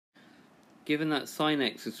given that sine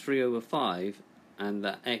x is 3 over 5 and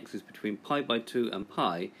that x is between pi by 2 and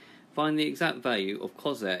pi, find the exact value of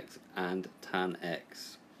cos x and tan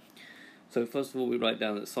x. So first of all, we write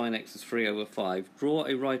down that sine x is 3 over 5. Draw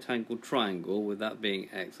a right-angled triangle, with that being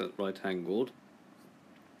x at right-angled.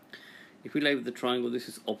 If we label the triangle, this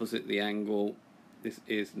is opposite the angle, this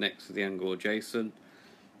is next to the angle adjacent,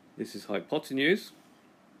 this is hypotenuse.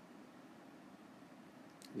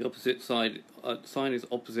 The opposite side, sine is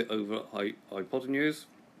opposite over hypotenuse.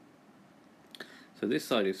 So this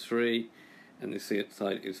side is 3 and this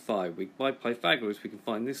side is 5. By Pythagoras we can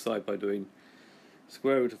find this side by doing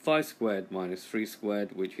square root of 5 squared minus 3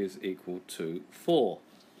 squared, which is equal to 4.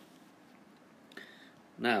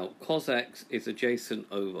 Now cos x is adjacent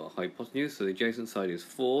over hypotenuse, so the adjacent side is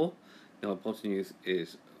 4, the hypotenuse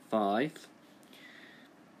is 5.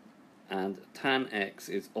 And tan x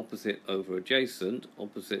is opposite over adjacent, so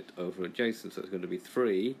it's going to be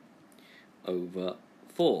 3 over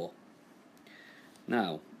 4.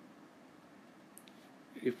 Now,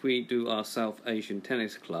 if we do our South Asian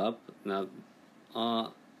Tennis Club, now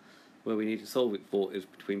where we need to solve it for is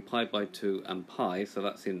between pi by 2 and pi, so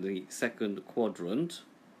that's in the second quadrant.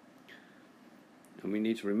 And we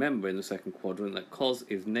need to remember in the second quadrant that cos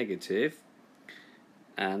is negative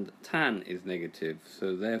and tan is negative,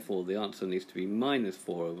 so therefore the answer needs to be minus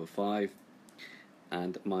 4 over 5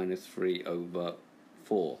 and minus 3 over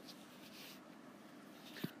 4.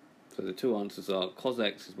 So the two answers are cos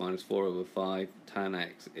x is minus 4 over 5, tan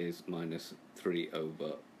x is minus 3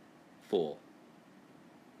 over 4.